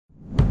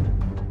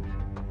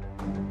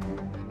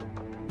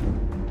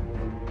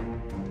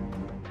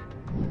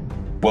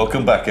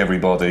Welcome back,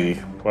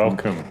 everybody.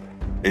 Welcome.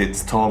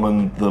 It's Tom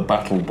and the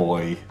Battle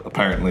Boy,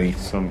 apparently.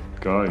 Some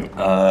guy.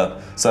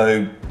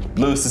 So,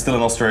 Lewis is still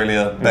in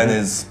Australia. Ben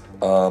is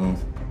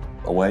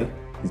away.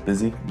 He's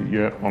busy.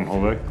 Yeah, on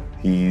holiday.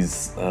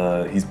 He's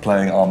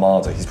playing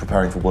Armada. He's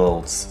preparing for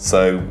Worlds.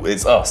 So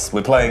it's us.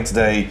 We're playing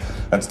today,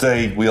 and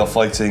today we are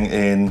fighting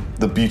in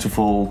the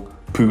beautiful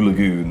Poo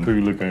Lagoon.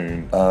 Poo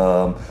Lagoon.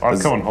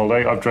 I've come on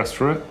holiday. I've dressed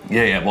for it.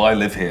 Yeah. Well, I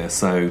live here,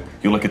 so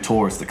you're like a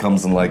tourist that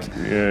comes and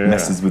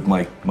messes with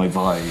my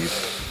vibe.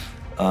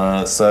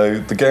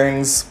 So my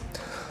gang's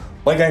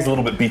a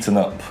little bit beaten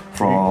up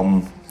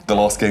from the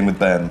last game with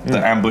Ben. The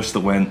ambush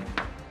that went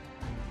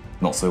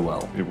not so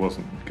well. It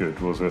wasn't good,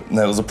 was it?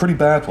 No, it was a pretty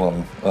bad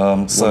one.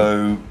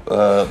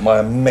 My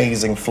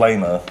amazing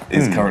flamer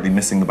is currently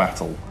missing the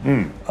battle,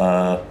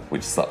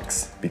 which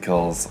sucks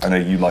because I know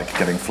you like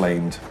getting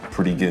flamed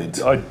pretty good.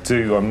 I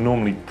do. I'm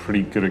normally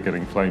pretty good at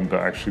getting flamed,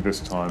 but actually this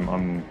time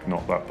I'm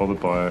not that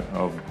bothered by it.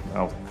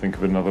 I'll think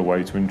of another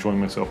way to enjoy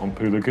myself on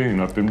Poo Lagoon.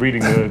 I've been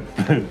reading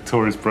the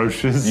tourist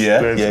brochures.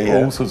 There's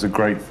all sorts of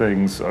great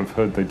things. I've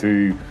heard they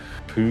do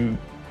poo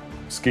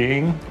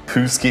skiing.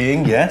 Poo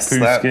skiing, yes.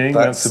 Skiing,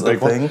 that's a big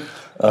thing.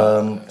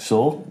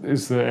 Sure.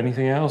 Is there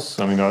anything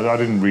else? I mean, I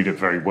didn't read it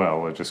very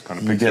well. I just kind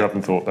of picked it up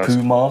and thought that's...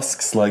 Poo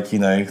masks, like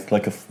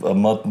a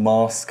mud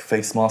mask,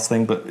 face mask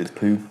thing, but it's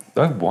poo.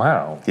 Oh,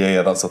 wow.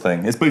 Yeah, that's the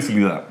thing. It's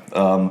basically that.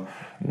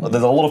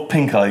 There's a lot of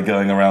pink eye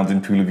going around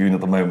in Poo Lagoon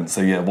at the moment, so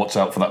yeah, watch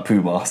out for that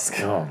poo mask.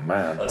 Oh,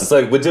 man.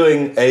 So we're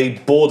doing a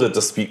border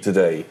dispute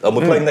today. We're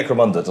playing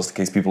Necromunda, just in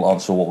case people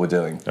aren't sure what we're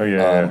doing. Oh,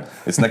 yeah.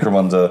 It's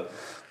Necromunda.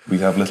 We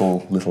have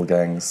little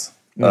gangs.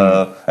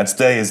 And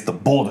today is the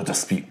border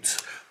dispute.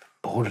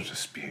 Border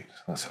dispute?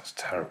 That sounds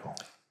terrible.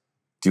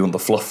 Do you want the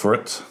fluff for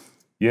it?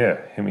 Yeah,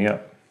 hit me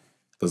up.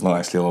 There's not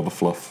actually a lot of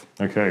fluff.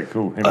 Okay,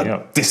 cool, hit me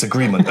up.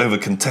 Disagreement over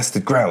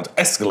contested ground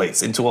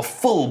escalates into a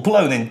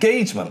full-blown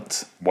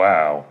engagement.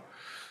 Wow.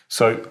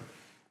 So,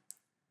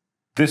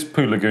 this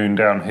Poo Lagoon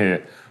down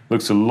here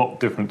looks a lot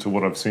different to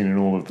what I've seen in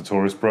all of the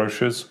tourist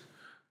brochures.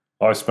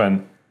 I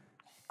spent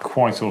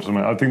quite a lot of time.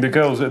 I think the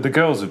girls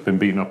have been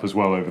beaten up as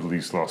well over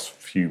these last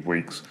few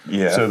weeks.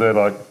 Yeah. So they're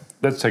like,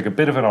 let's take a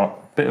bit of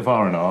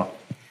R&R,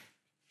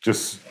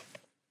 just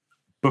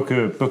book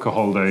a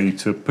holiday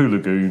to Poo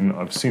Lagoon.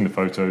 I've seen the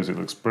photos; it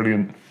looks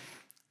brilliant.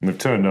 And they've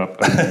turned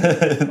up.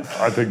 And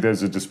I think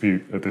there's a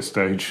dispute at this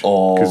stage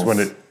because when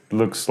it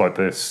looks like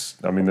this,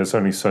 I mean, there's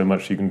only so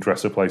much you can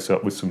dress a place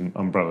up with some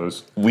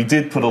umbrellas. We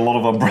did put a lot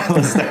of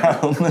umbrellas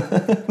down.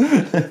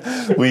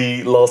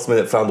 We last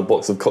minute found a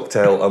box of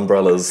cocktail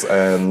umbrellas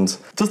and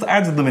just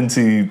added them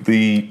into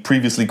the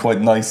previously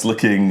quite nice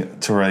looking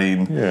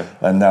terrain. Yeah.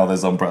 And now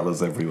there's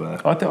umbrellas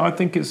everywhere. I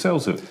think it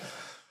sells it.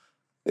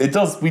 It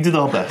does. We did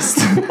our best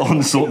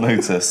on short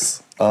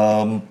notice.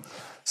 We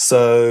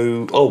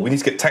need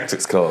to get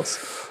tactics cards.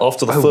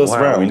 After the first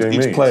round,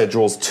 each player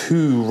draws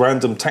 2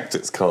 random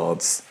tactics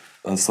cards.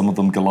 Some of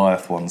them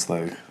Goliath ones,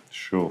 though.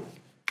 Sure.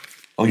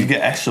 Oh, you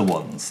get Escher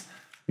ones?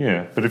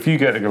 Yeah, but if you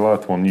get a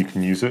Goliath one, you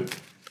can use it.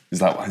 Is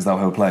that how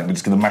we're playing? We're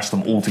just going to mash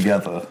them all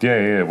together?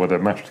 Yeah. Well, they're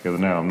mashed together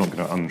now. I'm not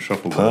going to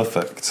unshuffle them.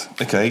 Perfect.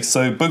 Okay,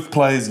 so both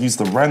players use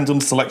the random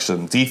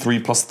selection,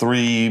 D3 plus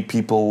 3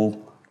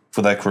 people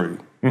for their crew.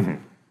 Mm-hmm.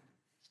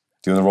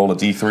 Do you want to roll a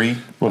D3?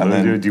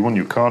 Well, do you want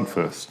your card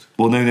first?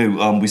 Well,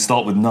 no. We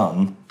start with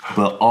none,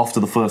 but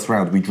after the first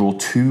round, we draw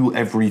 2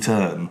 every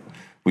turn,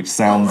 which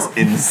sounds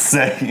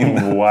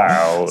insane.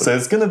 Wow! So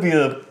it's gonna be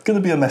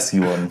a messy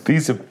one.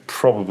 These are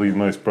probably the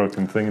most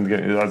broken thing in the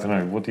game. I don't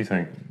know. What do you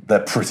think? They're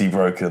pretty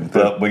broken,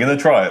 but we're gonna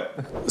try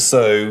it.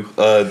 So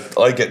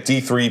I get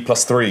D3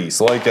 plus 3,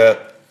 so I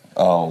get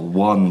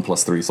 1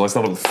 plus 3. So I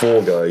start with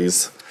 4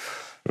 guys.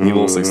 You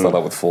also start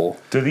out with 4.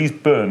 Do these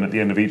burn at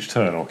the end of each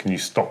turn, or can you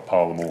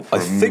stockpile them all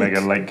for a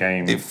mega late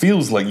game? It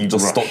feels like you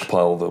just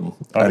stockpile them.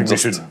 I think we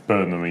should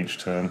burn them each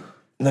turn.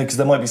 No, because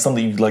there might be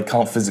something you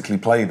can't physically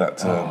play that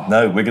turn.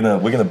 No, we're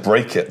gonna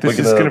break it. This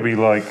is gonna be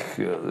like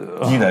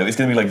it's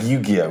gonna be like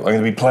Yu-Gi-Oh! I'm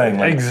gonna be playing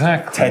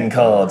 10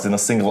 cards in a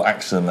single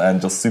action and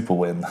just super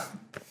win.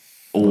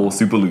 Or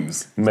super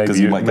lose.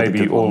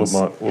 Maybe all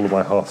of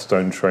my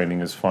Hearthstone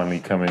training has finally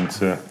come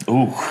into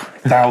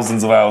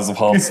thousands of hours of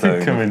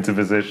Hearthstone come into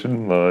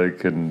position.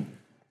 This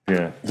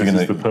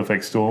is the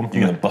perfect storm.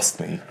 You're gonna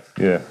bust me.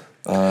 Yeah.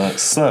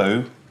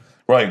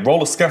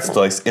 Roll a scatter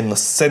dice in the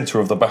center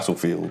of the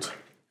battlefield.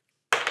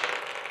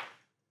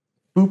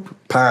 Boop,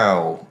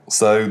 pow.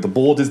 So the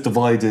board is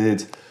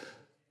divided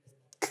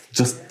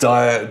just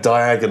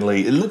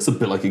diagonally. It looks a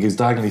bit like it goes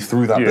diagonally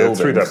through that building. Yeah,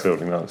 through that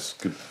building. That's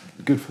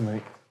good for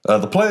me.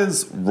 The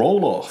players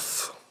roll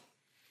off.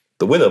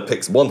 The winner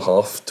picks one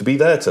half to be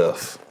their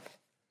turf.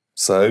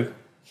 So,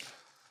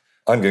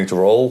 I'm going to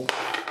roll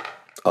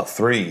a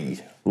 3.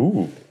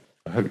 Ooh,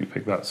 I hope you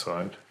pick that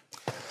side.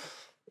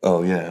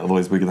 Oh yeah,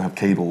 otherwise we're going to have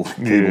cable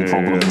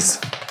problems.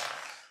 Yeah.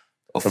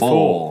 A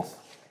 4.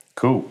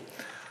 Cool.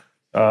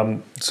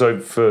 So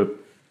for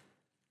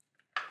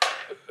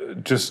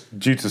just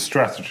due to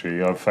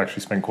strategy, I've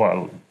actually spent quite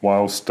a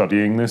while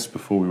studying this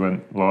before we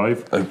went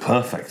live. Oh,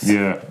 perfect.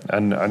 Yeah,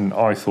 and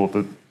I thought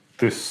that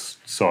this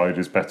side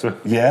is better.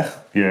 Yeah?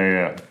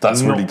 Yeah.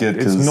 That's really good.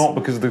 It's not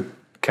because of the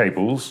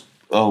cables.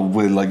 Oh,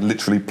 we're like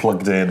literally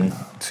plugged in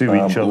to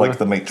each other. like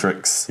the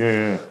Matrix.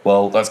 Yeah.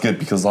 Well, that's good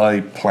because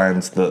I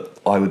planned that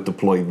I would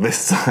deploy this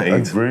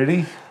side. Oh,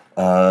 really?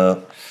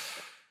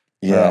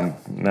 Yeah.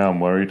 Now I'm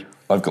worried.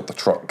 I've got the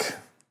truck.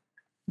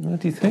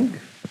 What do you think?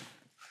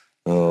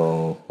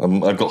 Oh,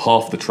 I've got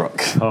half the truck.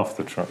 Half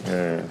the truck,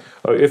 yeah.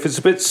 Oh, if it's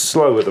a bit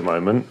slow at the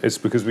moment, it's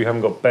because we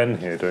haven't got Ben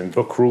here doing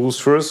book rules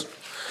for us.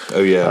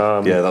 Oh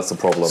yeah, that's the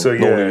problem. So,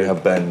 normally we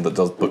have Ben that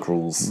does book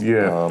rules.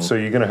 Yeah, so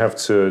you're going to have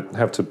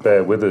to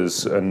bear with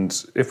us,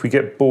 and if we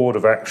get bored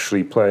of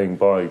actually playing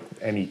by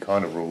any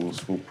kind of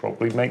rules, we'll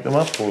probably make them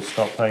up or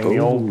start playing the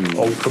old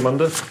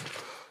Necromunda.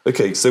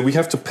 Okay, so we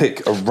have to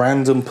pick a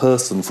random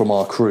person from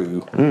our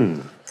crew.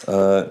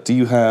 Do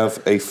you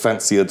have a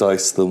fancier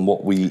dice than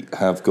what we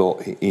have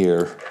got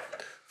here?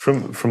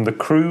 From the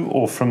crew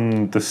or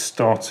from the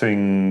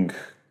starting?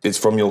 It's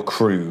from your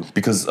crew,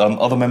 because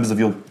other members of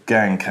your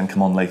gang can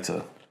come on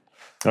later.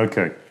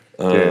 Okay.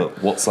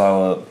 What's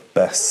our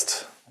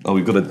best? Oh,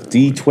 we've got a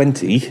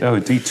D20. Oh,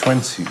 a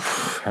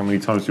D20. How many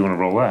times do you want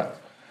to roll that?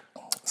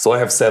 So I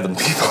have 7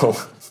 people.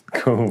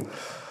 Cool.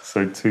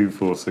 So 2,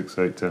 4, 6,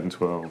 8, 10,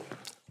 12,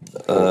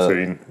 14,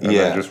 and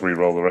then just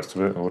re-roll the rest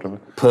of it or whatever.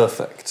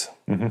 Perfect.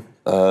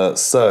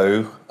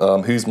 So,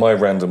 who's my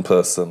random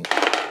person?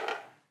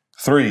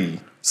 3.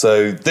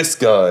 So this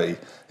guy,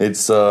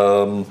 it's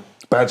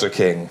Badger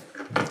King.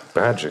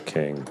 Badger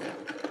King.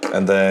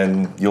 And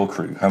then your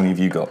crew. How many have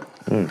you got?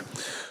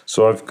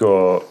 So I've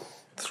got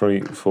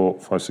 3, 4,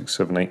 5, 6,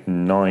 7, 8,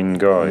 9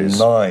 guys.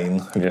 9.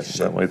 Yeah,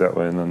 that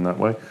way, and then that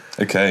way.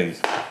 Okay.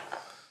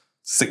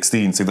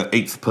 16, so the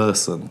 8th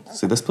person.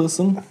 So this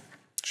person?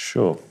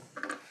 Sure.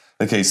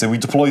 Okay, so we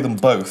deploy them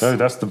both. Oh,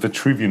 that's the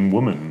Vitruvian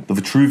woman. The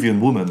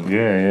Vitruvian woman?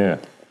 Yeah.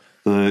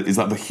 Is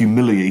that the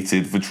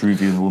humiliated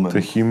Vitruvian woman?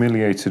 The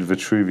humiliated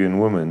Vitruvian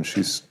woman.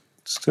 She's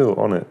still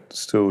on it,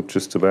 still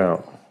just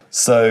about.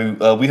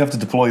 So we have to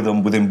deploy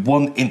them within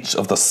 1 inch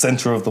of the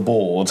centre of the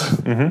board.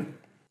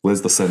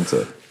 Where's the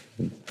centre?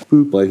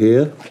 Boop, by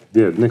here.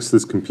 Yeah, next to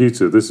this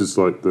computer. This is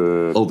like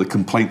the... Oh, the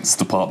complaints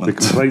department.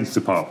 The complaints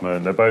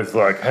department. They're both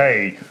like,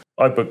 hey,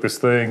 I booked this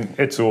thing.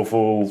 It's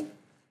awful.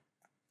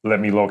 Let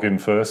me log in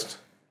first.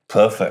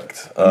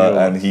 Perfect.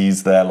 And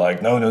he's there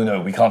like,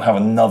 no, we can't have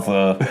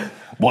another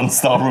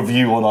 1-star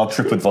review on our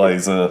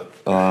TripAdvisor.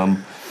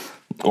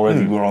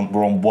 Already we're on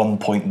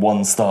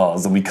 1.1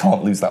 stars, and we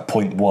can't lose that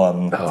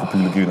 0.1 for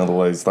Poo Lagoon,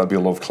 otherwise that'd be a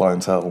lot of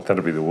clientele.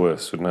 That'd be the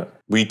worst, wouldn't it?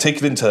 We take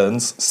it in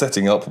turns,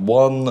 setting up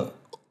one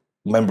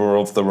member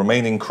of the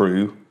remaining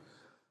crew,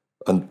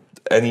 and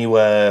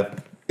anywhere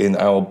in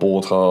our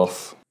board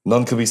half,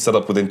 none can be set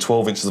up within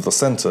 12 inches of the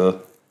centre,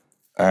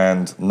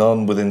 and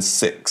none within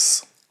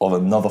 6 of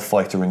another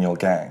fighter in your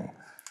gang.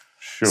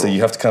 Sure. So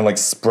you have to kind of like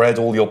spread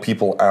all your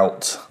people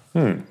out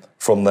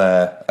from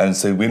there, and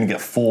so we only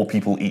get 4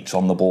 people each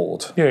on the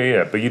board.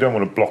 Yeah, but you don't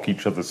want to block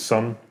each other's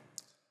sun.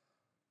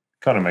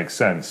 Kind of makes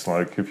sense.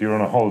 Like if you're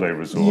on a holiday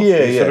resort,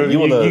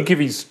 you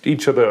give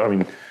each other. I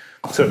mean,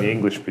 certainly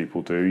English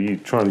people do. You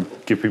try and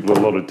give people a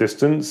lot of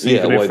distance,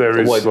 even if there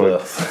is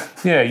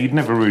like, you'd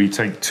never really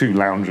take 2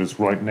 loungers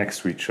right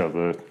next to each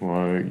other.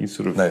 Well, you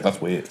sort of that's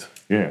weird.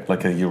 Yeah,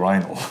 like a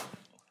urinal.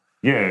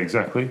 Yeah,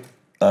 exactly.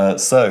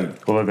 So,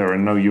 although there are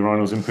no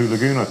urinals in Poo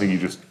Lagoon, I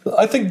think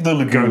I think the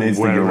lagoon is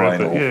the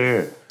urinal.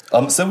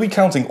 Yeah. So we're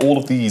counting all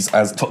of these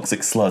as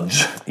toxic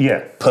sludge.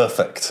 Yeah.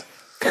 Perfect.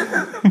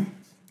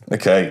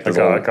 Okay.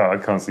 I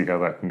can't see how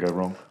that can go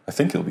wrong. I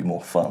think it'll be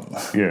more fun.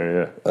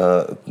 Yeah.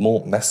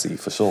 More messy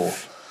for sure.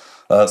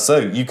 So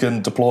you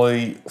can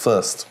deploy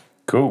first.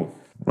 Cool.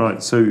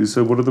 Right. So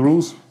what are the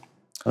rules?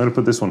 I'm going to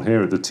put this one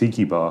here at the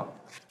tiki bar.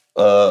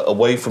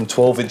 Away from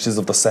 12 inches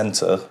of the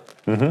centre.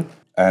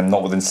 And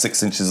not within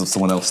 6 inches of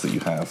someone else that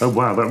you have. Oh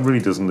wow, that really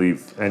doesn't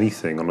leave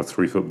anything on a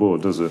 3-foot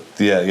board, does it?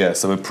 Yeah.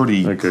 So we're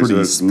pretty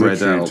so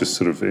spread out. Just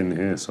sort of in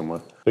here somewhere.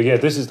 But yeah,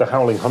 this is the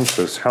Howling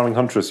Huntress. Howling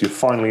Huntress, you're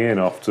finally in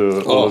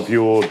after all of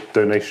your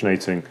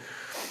donationating.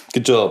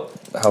 Good job,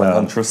 Howling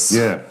Huntress.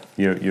 Yeah,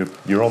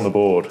 you're on the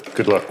board.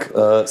 Good luck.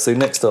 So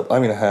next up,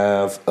 I'm going to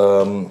have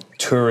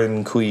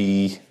Turin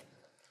Kui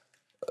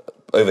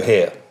over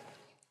here,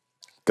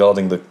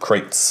 guarding the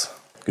crates.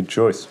 Good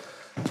choice.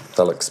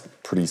 That looks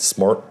pretty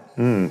smart.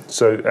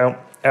 So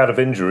out of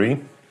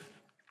injury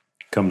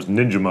comes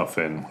Ninja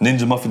Muffin.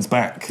 Ninja Muffin's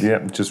back. Yeah,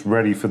 just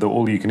ready for the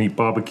all-you-can-eat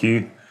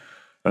barbecue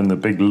and the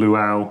big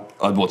luau.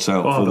 I'd watch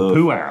out for the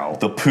poo-ow.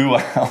 The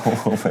poo-ow.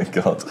 Oh my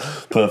god.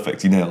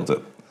 Perfect, you nailed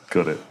it.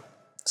 Got it.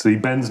 See,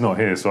 Ben's not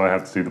here, so I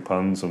have to do the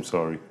puns. I'm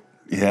sorry.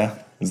 Yeah?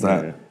 Is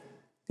that...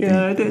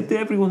 Yeah,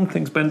 everyone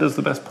thinks Ben does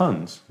the best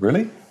puns.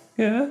 Really?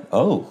 Yeah.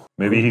 Oh.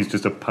 Maybe he's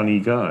just a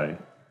punny guy.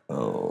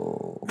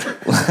 Oh.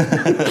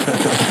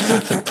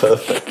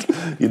 Perfect.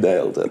 You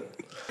nailed it.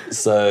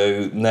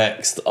 So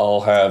next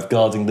I'll have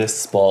guarding this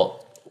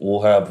spot,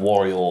 we'll have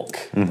Warrior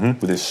Orc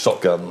with his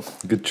shotgun.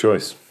 Good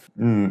choice.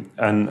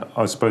 And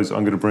I suppose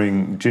I'm going to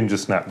bring Ginger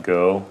Snap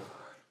Girl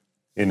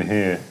in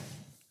here.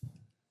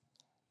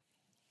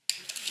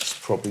 It's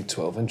probably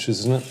 12 inches,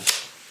 isn't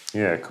it?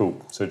 Yeah, cool.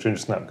 So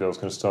Ginger Snap Girl's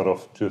going to start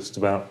off just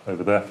about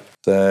over there.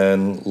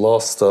 Then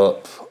last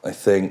up, I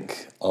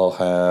think I'll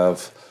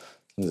have,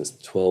 I think it's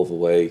 12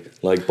 away,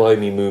 like Buy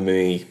Me Moo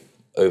Me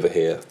over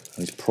here. And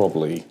he's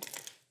probably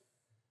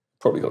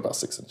got about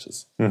 6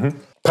 inches.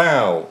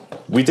 Pow!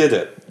 We did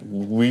it.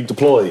 We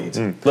deployed.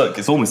 Look,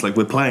 it's almost like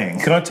we're playing.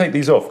 Can I take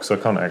these off? Because I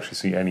can't actually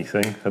see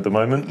anything at the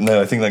moment. No,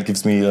 I think that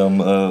gives me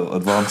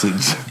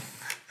advantage.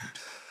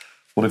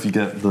 What if you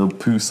get the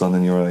poo sun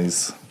in your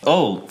eyes?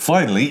 Oh,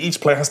 finally, each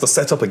player has to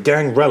set up a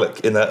gang relic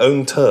in their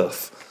own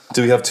turf.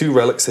 Do we have 2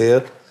 relics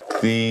here?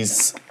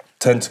 These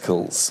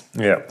tentacles.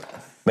 Yeah.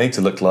 Made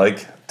to look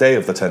like Day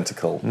of the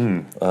Tentacle.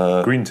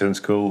 Green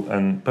tentacle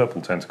and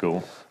purple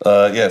tentacle.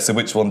 Yeah, so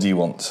which one do you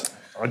want?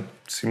 I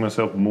see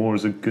myself more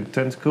as a good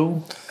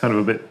tentacle. Kind of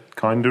a bit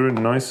kinder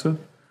and nicer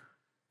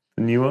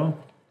than you are.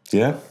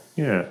 Yeah?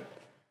 Yeah.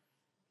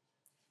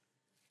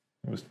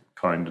 It was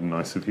kind and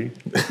nice of you.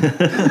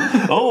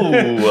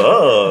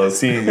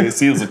 See,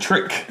 it was a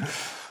trick.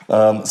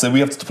 So we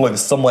have to deploy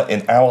this somewhere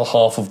in our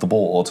half of the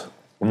board.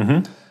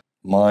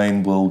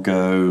 Mine will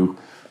go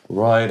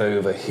right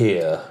over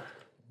here,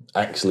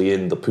 actually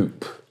in the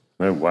poop.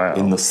 Oh, wow.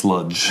 In the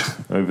sludge.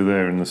 Over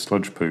there in the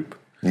sludge poop.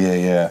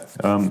 Yeah.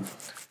 I'm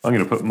going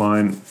to put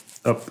mine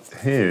up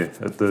here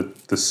at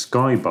the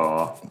sky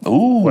bar.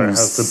 Ooh. Where it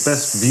has the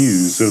best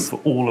views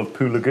of all of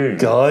Poo Lagoon.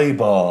 Sky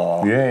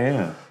bar.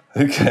 Yeah.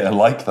 Okay, I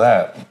like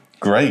that.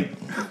 Great.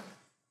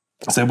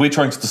 So we're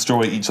trying to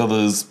destroy each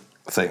other's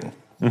thing.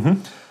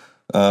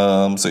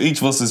 So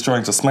each of us is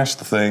trying to smash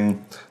the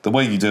thing. The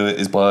way you do it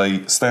is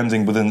by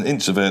standing within an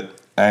inch of it,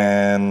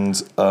 and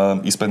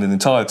you spend an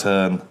entire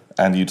turn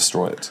and you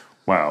destroy it.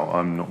 Wow,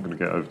 I'm not going to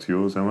get over to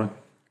yours, am I?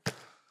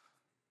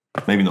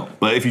 Maybe not.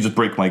 But if you just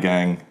break my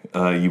gang,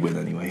 you win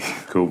anyway.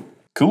 Cool.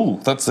 Cool,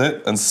 that's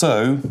it. And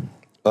so,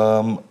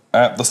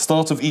 at the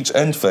start of each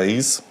end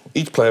phase,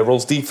 each player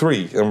rolls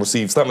D3 and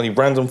receives that many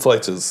random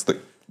fighters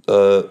that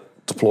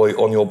deploy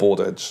on your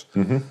board edge.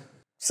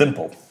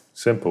 Simple.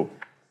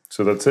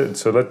 So that's it.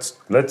 So let's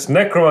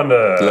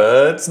Necromunda.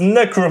 Let's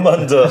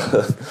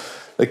Necromunda.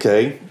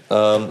 Okay,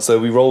 so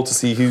we roll to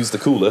see who's the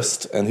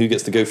coolest and who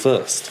gets to go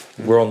first.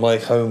 We're on my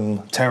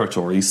home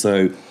territory,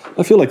 so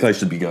I feel like I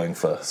should be going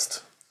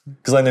first.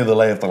 Because I know the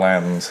lay of the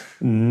land.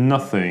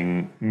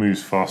 Nothing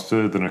moves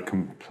faster than a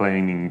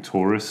complaining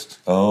tourist.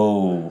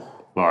 Oh.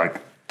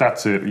 Like,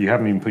 that's it. You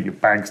haven't even put your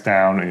bags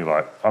down and you're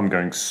like, I'm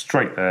going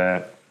straight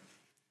there.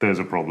 There's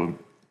a problem.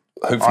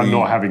 Hopefully I'm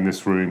not having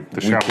this room.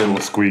 The shower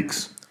door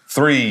squeaks.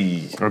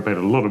 3. I paid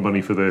a lot of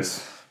money for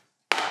this.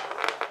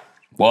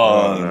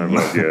 1.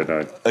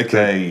 No.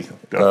 Okay.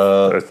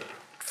 A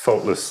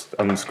faultless,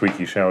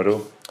 unsqueaky shower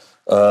door.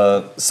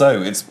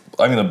 So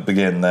I'm going to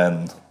begin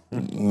then.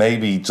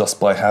 Maybe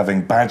just by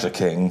having Badger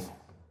King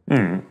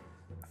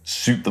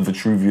shoot the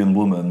Vitruvian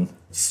woman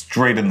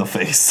straight in the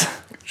face.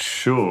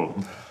 Sure.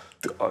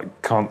 I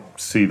can't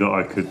see that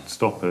I could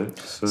stop it.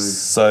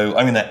 So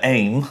I'm going to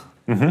aim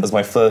as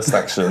my first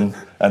action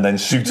and then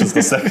shoot as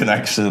the second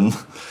action.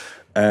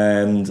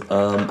 And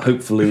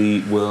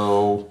hopefully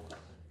will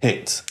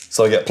hit.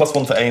 So I get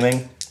 +1 for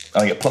aiming,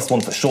 and I get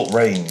 +1 for short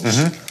range.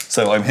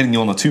 So I'm hitting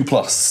you on a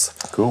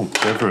 2+. Cool,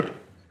 go for it.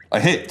 I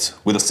hit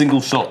with a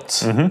single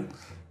shot.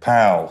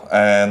 Pow.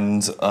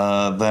 And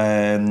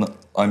then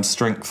I'm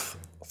strength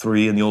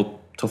 3 and you're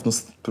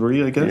toughness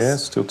 3, I guess? Yeah,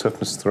 still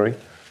toughness 3.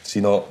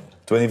 So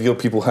do any of your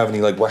people have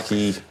any like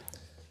wacky...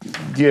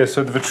 Yeah,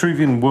 so the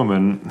Vitruvian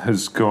woman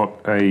has got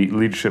a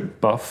leadership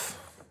buff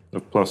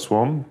of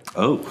 +1.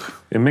 Oh.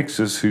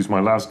 Emixus, who's my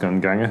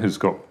lasgun ganger, has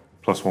got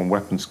 +1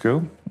 weapon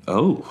skill.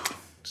 Oh.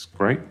 It's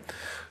great.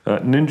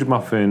 Ninja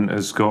Muffin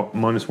has got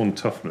 -1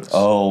 toughness.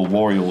 Oh,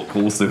 Warrior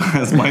also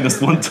has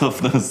 -1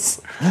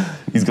 toughness.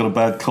 He's got a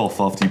bad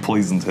cough after you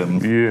poisoned him.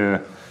 Yeah.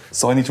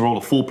 So I need to roll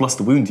a 4+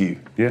 to wound you.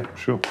 Yeah,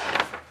 sure.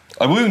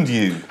 I wound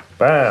you.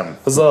 Bam.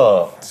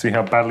 Huzzah. See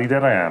how badly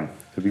dead I am.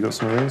 Have you got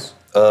some of these?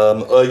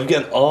 You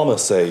get an armor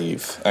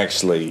save,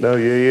 actually. Oh,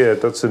 yeah.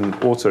 That's an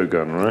auto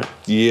gun, right?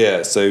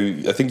 Yeah, so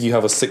I think you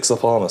have a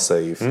 6-up armor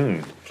save.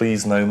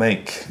 Please no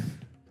make.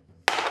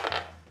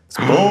 It's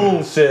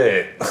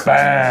bullshit.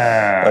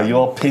 Bam. You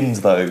are pinned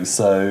though,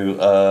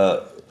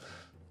 so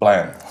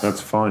blam. That's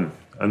fine.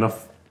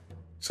 Enough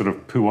sort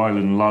of Poo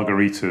Island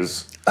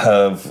lageritas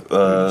Have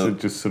to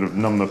just sort of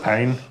numb the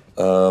pain.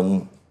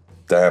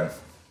 Damn.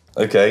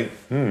 Okay.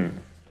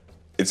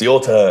 It's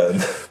your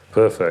turn.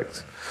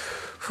 Perfect.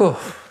 We're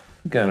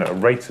going at a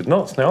rate of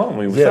knots now, aren't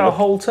we? We've got a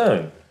whole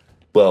turn.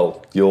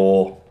 Well,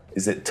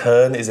 is it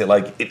turn? Is it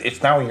like,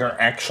 it's now your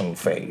action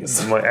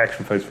phase? My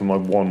action phase for my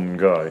one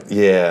guy.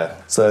 Yeah.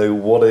 So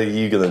what are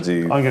you going to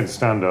do? I'm going to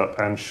stand up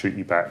and shoot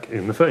you back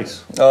in the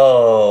face.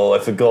 Oh, I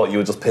forgot you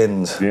were just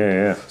pinned.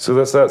 Yeah. So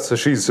that's that. So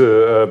she's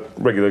a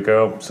regular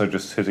girl, so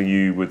just hitting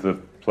you with a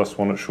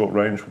 +1 at short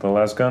range with a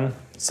las gun.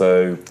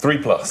 So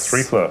 3+.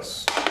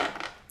 3+.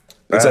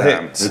 It's a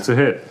hit. It's a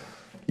hit.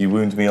 You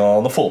wound me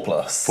on the 4+.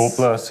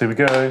 4+, here we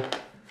go.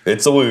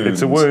 It's a wound.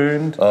 It's a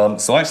wound.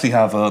 So I actually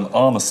have an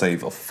armor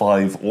save of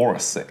 5 or a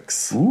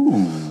 6.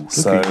 Ooh,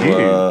 So look at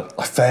you.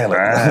 I fail it.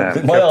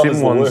 Bam. My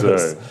Captain armor's the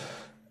worst.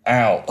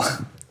 Ow.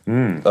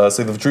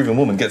 So the Vitruvian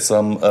woman gets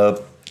an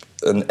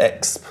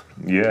exp.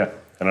 Yeah,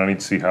 and I need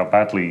to see how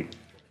badly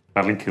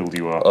killed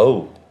you are.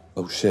 Oh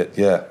shit,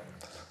 yeah.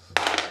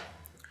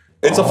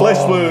 It's a flesh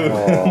wound.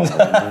 Wow.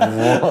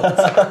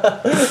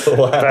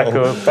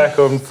 Back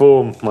on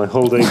form, my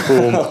whole day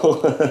form.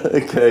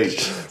 Okay,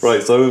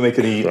 right. So I won't make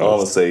any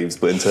armor saves,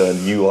 but in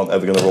turn, you aren't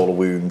ever going to roll a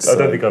wound. So. I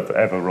don't think I've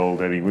ever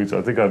rolled any wounds.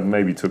 I think I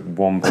maybe took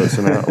one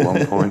person out at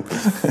one point. But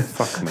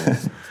fuck me.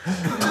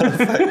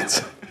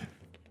 Perfect.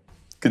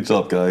 Good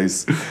job,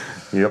 guys.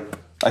 Yep.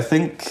 I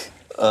think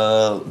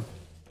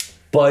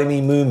Buy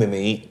Me Moo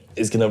Mimi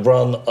is going to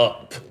run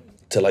up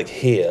to like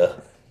here.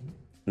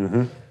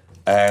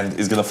 And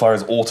is going to fire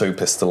his auto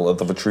pistol at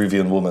the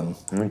Vitruvian woman.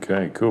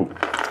 Okay, cool.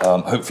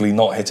 Hopefully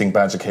not hitting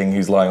Badger King,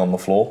 who's lying on the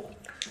floor.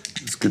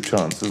 It's a good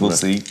chance, isn't We'll it?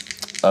 see.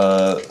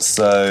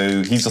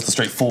 So he's just a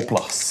straight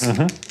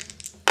 4+.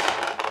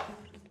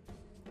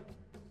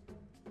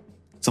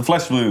 It's a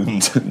flesh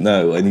wound.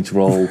 No, I need to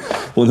roll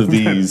one of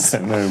these. I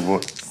don't know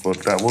what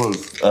that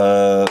was.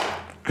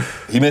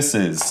 He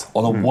misses.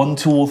 On a 1,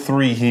 2, or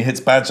 3, he hits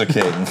Badger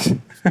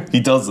King. He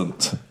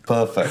doesn't.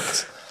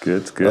 Perfect.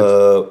 Good.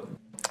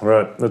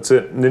 Right, that's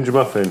it. Ninja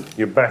Muffin,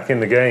 you're back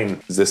in the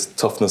game. Is this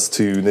toughness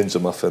 2 Ninja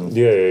Muffin?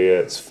 Yeah,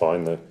 it's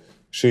fine though.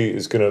 She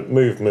is going to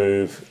move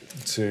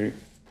to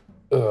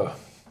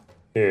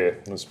here,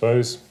 I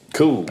suppose.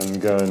 Cool. And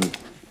go and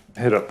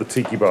hit up the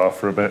tiki bar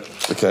for a bit.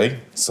 Okay,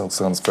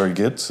 sounds very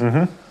good.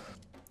 I'm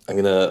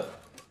going to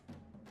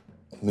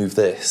move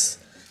this.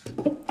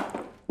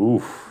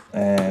 Oof.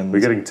 And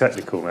we're getting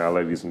technical now,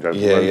 ladies and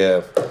gentlemen.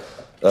 Yeah.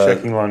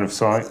 Checking line of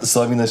sight.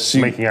 So I'm going to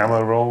shoot. Making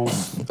ammo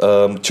rolls.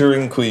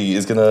 Turing Kui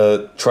is going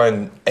to try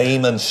and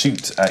aim and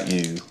shoot at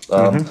you.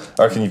 I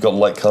reckon you've got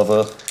light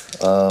cover.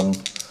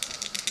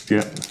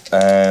 Yeah.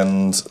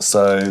 And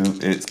so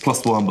it's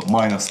 +1 but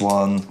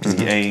 -1 because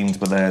he aimed,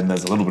 but then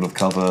there's a little bit of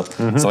cover.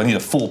 So I need a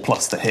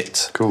 4+ to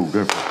hit. Cool,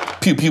 good.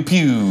 Pew, pew,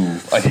 pew.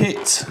 I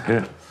hit.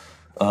 Hit.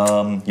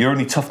 You're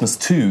only toughness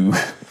 2,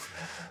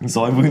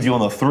 so I wound you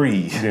on a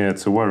 3. Yeah,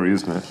 it's a worry,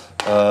 isn't it?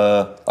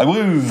 I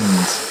wound.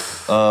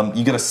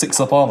 You get a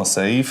 6-up armor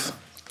save.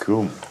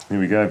 Cool. Here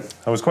we go.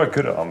 I was quite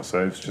good at armor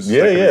saves. Just a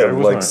Yeah. second ago,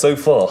 wasn't I? Like so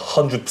far,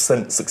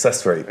 100%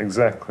 success rate.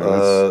 Exactly.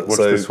 Let's watch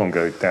this one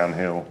go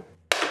downhill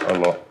a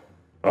lot.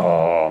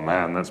 Oh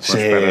man, that's much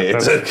better.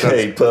 Shit.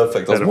 Okay,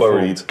 perfect. I was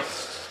worried.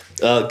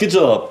 Good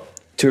job,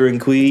 Turing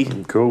Kui.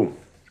 Cool.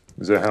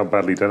 Is that how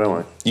badly dead am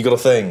I? You got a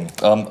thing.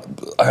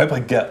 I hope I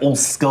get all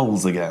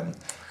skulls again.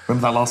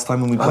 Remember that last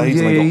time when we played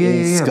and I got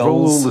all skulls?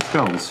 Roll all the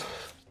skulls.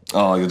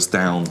 Oh, you're just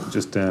down.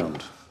 Just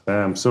downed.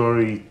 Damn,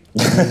 sorry.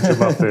 Ninja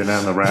Muffin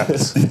and the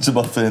rats. Ninja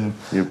Muffin.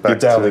 You're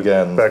down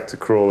again. Back to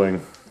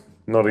crawling.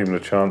 Not even a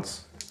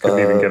chance. Couldn't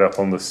even get up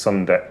on the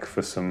sun deck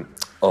for some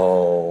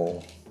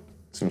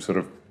sort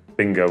of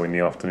bingo in the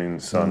afternoon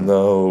sun.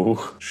 No.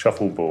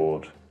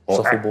 Shuffleboard.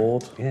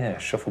 Shuffleboard? Yeah,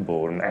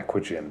 shuffleboard and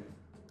aqua gym.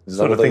 Is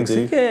that what they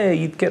do? Yeah,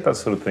 you'd get that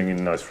sort of thing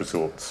in nice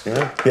resorts, you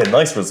know? Yeah,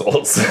 nice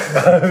resorts.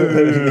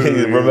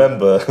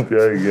 Remember.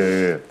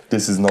 Yeah.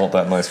 This is not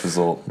that nice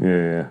resort.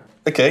 Yeah.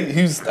 Okay,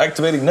 who's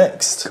activating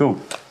next? Cool.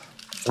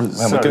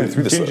 Man, we're going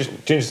through this.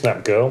 Ginger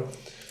Snap Girl.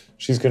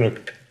 She's going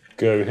to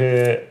go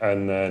here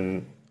and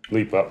then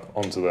leap up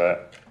onto there.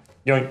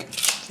 Yoink.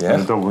 Yeah.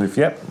 And double leaf,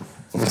 yep.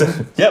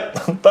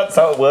 Yep, that's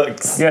how it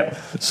works. Yep.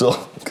 Sure,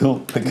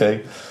 cool,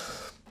 okay.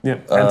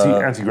 Yep,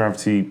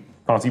 anti-gravity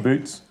party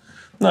boots.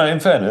 No, in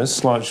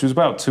fairness, like she was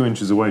about 2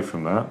 inches away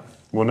from that.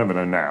 We'll never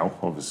know now,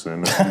 obviously,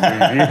 unless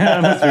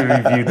we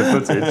review the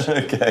footage.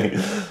 Okay.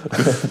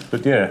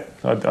 But yeah,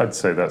 I'd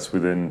say that's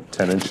within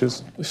 10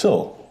 inches.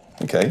 Sure,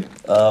 okay.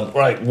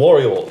 Right,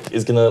 Warrior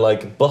is going to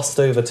like bust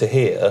over to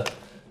here,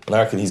 and I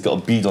reckon he's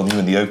got a bead on you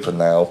in the open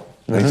now.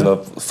 He's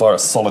going to fire a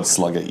solid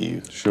slug at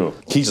you. Sure.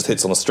 He just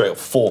hits on a straight up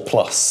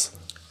 4+.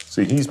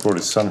 See, he's brought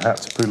his sun hat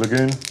to Poo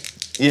Lagoon.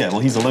 Yeah, well,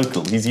 he's a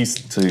local. He's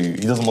used to.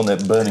 He doesn't want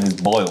it burning his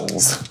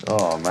boils.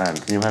 Oh man,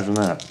 can you imagine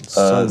that?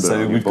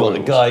 So we've got a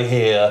guy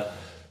here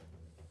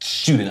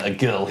shooting at a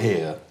girl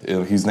here,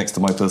 who's next to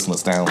my person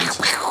that's downed.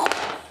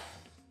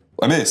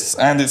 I miss,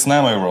 and it's an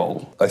ammo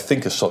roll. I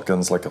think a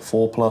shotgun's like a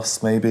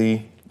 4+,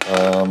 maybe.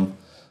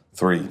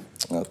 3.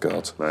 Oh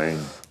god.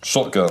 Lame.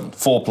 Shotgun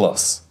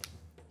 4+.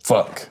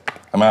 Fuck.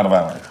 I'm out of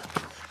ammo.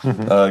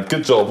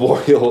 Good job,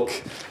 Warrior.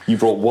 You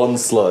brought 1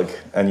 slug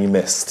and you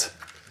missed.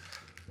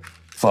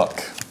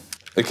 Fuck.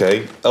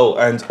 Okay. Oh,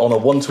 and on a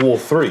 1, 2, or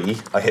 3,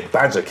 I hit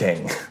Badger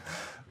King.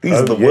 These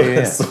are the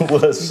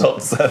worst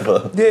shots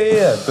ever.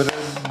 Yeah, but...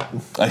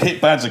 I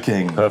hit Badger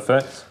King.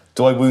 Perfect.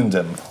 Do I wound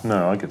him?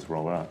 No, I get to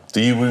roll that.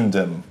 Do you wound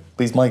him?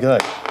 He's my guy.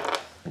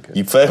 Okay.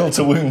 You failed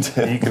to wound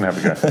him. You can have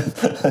a go.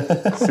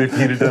 See if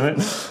you'd have done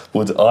it.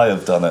 Would I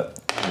have done it?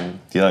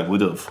 Yeah, I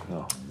would have.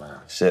 Oh, man.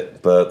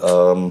 Shit, but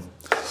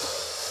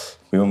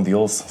we went with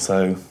yours,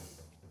 so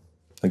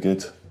they're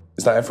good.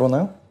 Is that everyone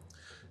now?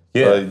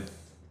 Yeah.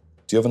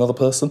 Do you have another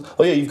person?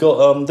 Oh yeah, you've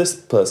got this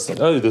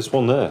person. Oh, there's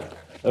one there.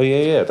 Oh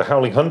yeah, the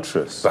Howling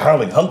Huntress. The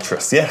Howling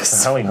Huntress, yes.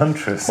 The Howling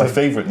Huntress. My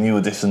favourite new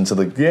addition to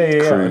the crew.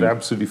 Yeah. I'd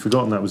absolutely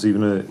forgotten that was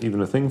even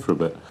a thing for a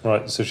bit.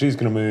 Right, so she's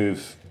going to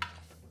move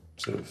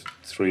sort of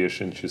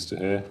 3-ish inches to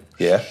here.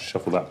 Yeah.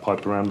 Shuffle that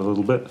pipe around a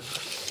little bit.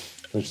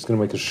 I'm just going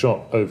to make a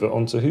shot over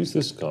onto, who's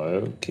this guy?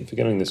 I keep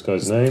forgetting this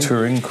guy's name.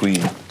 Turin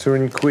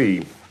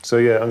Queen. So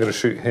yeah, I'm going to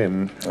shoot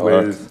him I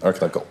with...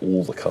 reckon I've got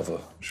all the cover.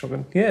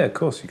 Shotgun? Yeah, of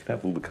course, you can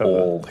have all the cover.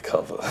 All the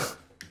cover.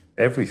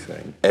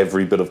 Everything.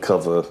 Every bit of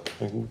cover.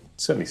 You can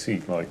certainly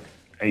see, like,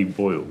 a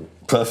boil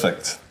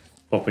Perfect.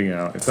 popping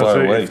out. If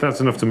Fire away. if that's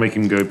enough to make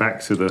him go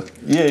back to the...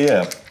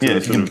 Yeah,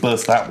 if you can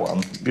burst that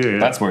one, Yeah.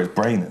 that's where his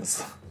brain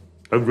is.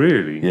 Oh,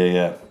 really?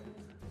 Yeah.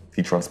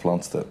 He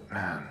transplanted it.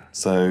 Man.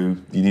 So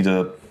you need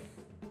a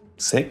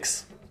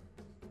 6?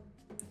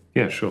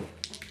 Yeah, sure.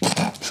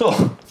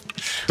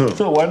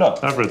 Sure, why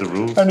not? I've read the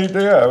rules.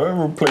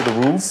 We'll play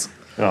the rules.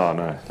 Oh,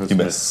 no. You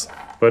miss.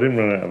 But I didn't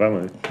run out of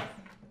ammo.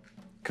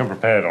 Come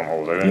prepared on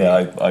holiday, don't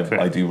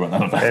Yeah, I do run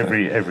out of ammo.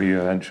 Every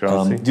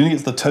eventuality. Do you think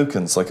it's the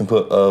tokens? So I can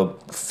put a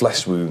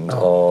flesh wound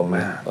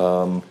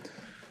on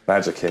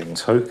Badger King.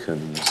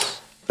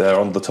 Tokens. They're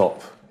on the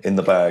top, in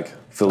the bag,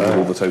 filled with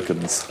all the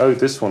tokens. Oh,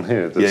 this one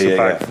here. That's a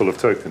bag full of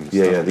tokens.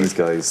 Yeah, these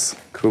guys.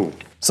 Cool.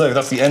 So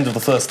that's the end of the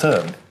first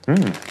turn.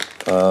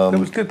 That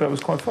was good. That was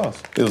quite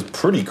fast. It was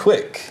pretty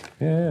quick.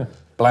 Yeah.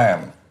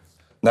 Blam.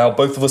 Now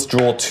both of us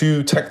draw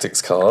 2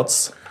 tactics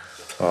cards.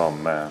 Oh,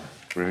 man.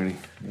 Really?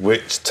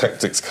 Which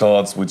tactics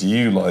cards would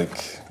you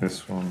like?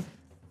 This one.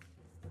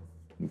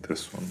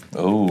 This one.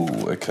 Oh,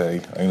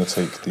 okay. I'm going to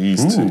take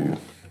these 2.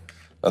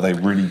 Are they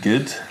really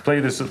good? Play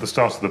this at the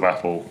start of the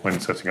battle when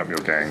setting up your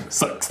gang.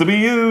 Sucks to be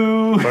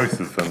you! Both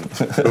of them.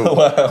 Cool.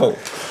 Wow.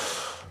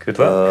 Good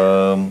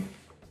luck.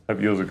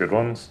 Hope yours are good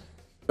ones.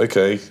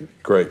 Okay,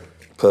 great.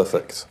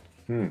 Perfect.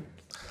 And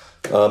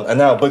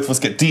now both of us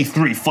get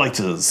D3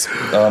 fighters.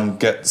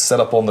 Get set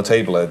up on the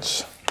table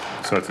edge.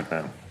 Excited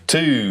now.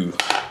 2,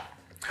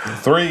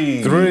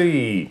 3.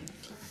 3.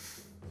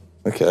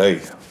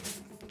 Okay.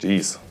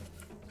 Jeez.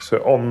 So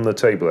on the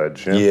table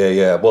edge, yeah?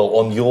 Yeah. Well,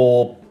 on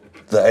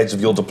the edge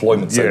of your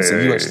deployment zone. So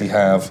you actually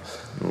have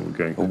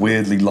a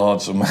weirdly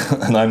large amount,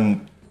 and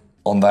I'm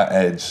on that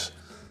edge.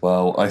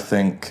 Well, I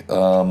think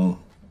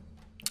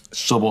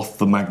Shoboth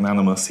the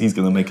Magnanimous, he's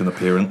going to make an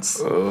appearance.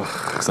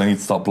 Because I need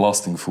to start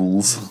blasting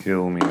fools.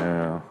 Kill me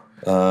now.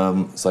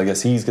 So I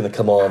guess he's going to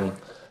come on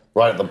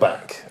right at the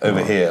back,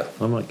 over here.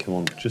 I might come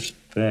on just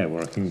there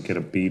where I can get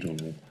a bead on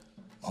me.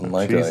 On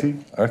my guy.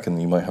 I reckon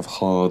you might have a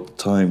hard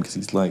time because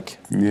he's like...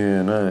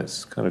 Yeah, no,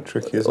 it's kind of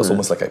tricky, isn't it? It's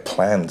almost like I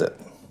planned it.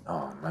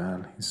 Oh,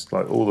 man, he's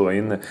like all the way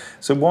in there.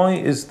 So why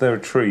is there a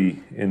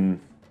tree in...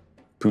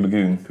 Poo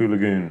Lagoon. Poo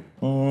Lagoon?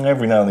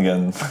 Every now and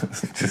again,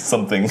 just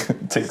something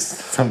takes...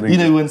 Something. You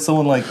know, when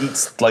someone like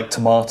eats like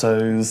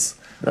tomatoes...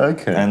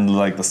 Okay. And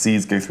like the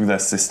seeds go through their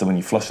system and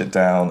you flush it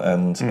down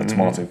and a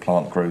tomato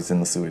plant grows in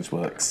the sewage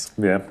works.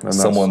 Yeah. And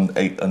someone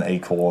ate an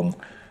acorn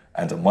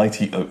and a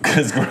mighty oak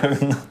has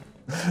grown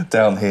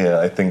down here,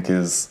 I think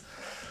is...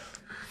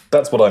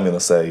 That's what I'm going to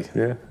say.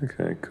 Yeah,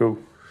 okay, cool.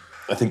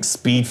 I think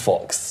Speed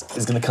Fox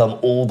is going to come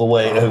all the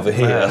way over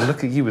here. Man,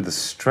 look at you with the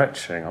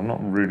stretching. I'm not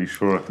really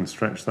sure I can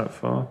stretch that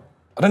far.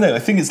 I don't know. I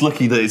think it's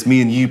lucky that it's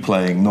me and you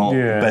playing, not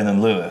Ben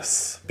and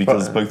Lewis,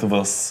 because both of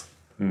us,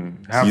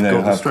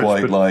 have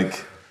quite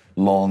like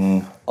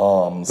long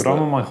arms. But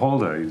I'm on my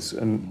holidays,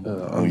 and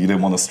you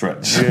don't want to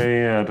stretch.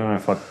 Yeah. I don't know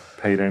if I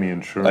paid any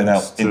insurance. I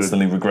now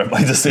instantly regret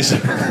my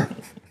decision.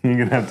 You're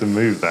gonna have to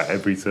move that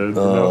every turn.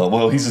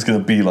 Well, he's just going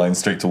to beeline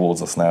straight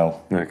towards us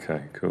now.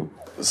 Okay, cool.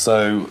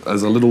 So,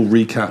 as a little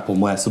recap on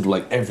where sort of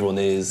like everyone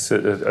is. So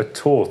a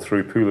tour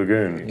through Poo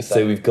Lagoon.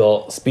 So we've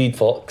got Speed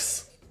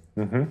Fox.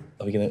 Are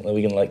we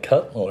gonna like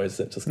cut, or is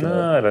it just gonna?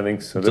 No, I don't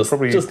think so.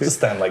 Just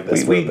stand like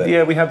this.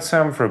 We had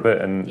Sam for a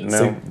bit, and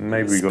now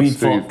maybe we got Steve.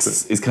 Speed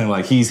Fox is kind of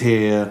like he's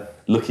here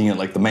looking at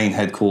like the main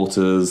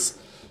headquarters.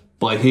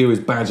 By here is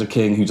Badger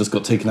King, who just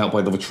got taken out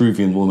by the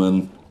Vitruvian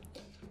woman.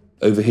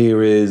 Over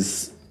here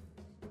is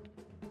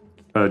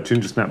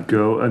Ginger Snap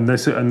Girl, and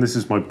this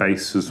is my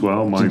base as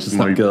well. My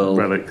Girl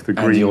relic, the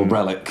green, and your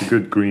relic, the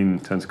good green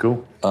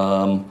tentacle.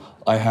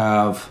 I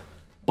have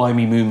Buy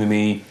Me Moo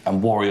Mimi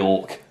and Warrior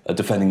Orc are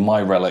defending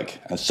my relic,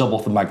 and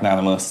Shoboth the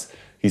Magnanimous.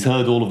 He's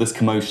heard all of this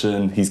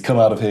commotion. He's come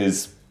out of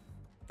his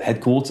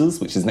headquarters,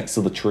 which is next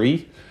to the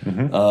tree,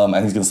 and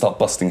he's going to start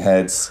busting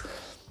heads.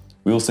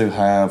 We also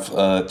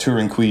have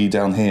Turin Queen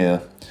down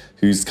here,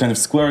 who's kind of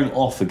squaring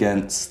off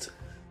against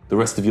the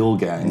rest of your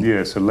gang.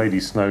 Yeah, so Lady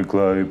Snow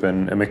Globe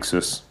and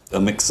Amixus.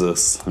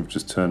 Have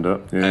just turned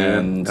up. Yeah,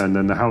 and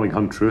then the Howling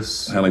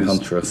Huntress.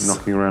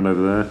 Knocking around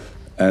over there.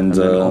 And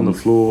then on the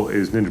floor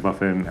is Ninja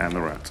Muffin and the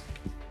rat.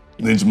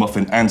 Ninja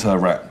Muffin and her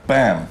rat.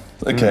 Bam.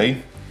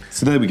 Okay.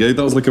 So there we go.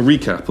 That was like a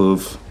recap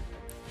of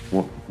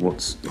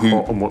what's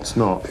hot and what's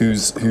not.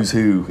 Who's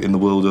who in the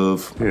world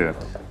of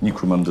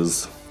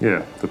Necromundas.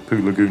 Yeah, the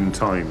Poo Lagoon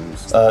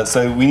times.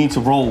 So we need to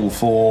roll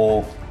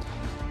for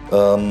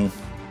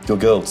your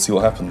girl to see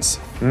what happens.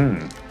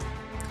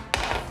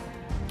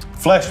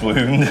 Flesh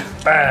wound.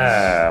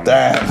 Bam!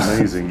 Damn.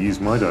 Amazing.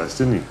 Used my dice,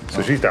 didn't you?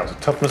 So she's down to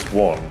toughness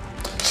 1.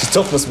 She's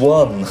toughness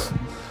 1.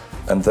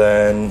 And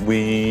then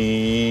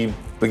we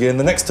begin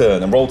the next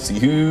turn and roll to see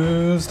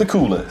who's the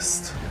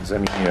coolest. There's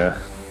only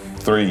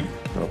 3.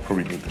 I'll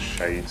probably need the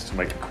shades to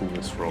make a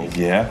coolness roll.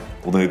 Yeah,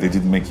 although they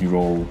didn't make you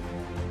roll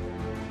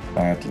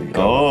badly.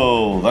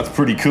 Oh, that's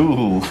pretty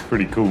cool.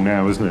 Pretty cool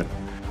now, isn't it?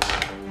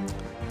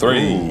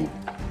 3. Ooh.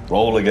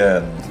 Roll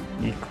again.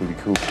 Equally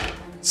cool.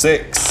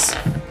 6.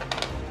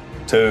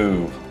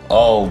 2.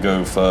 I'll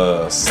go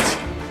first.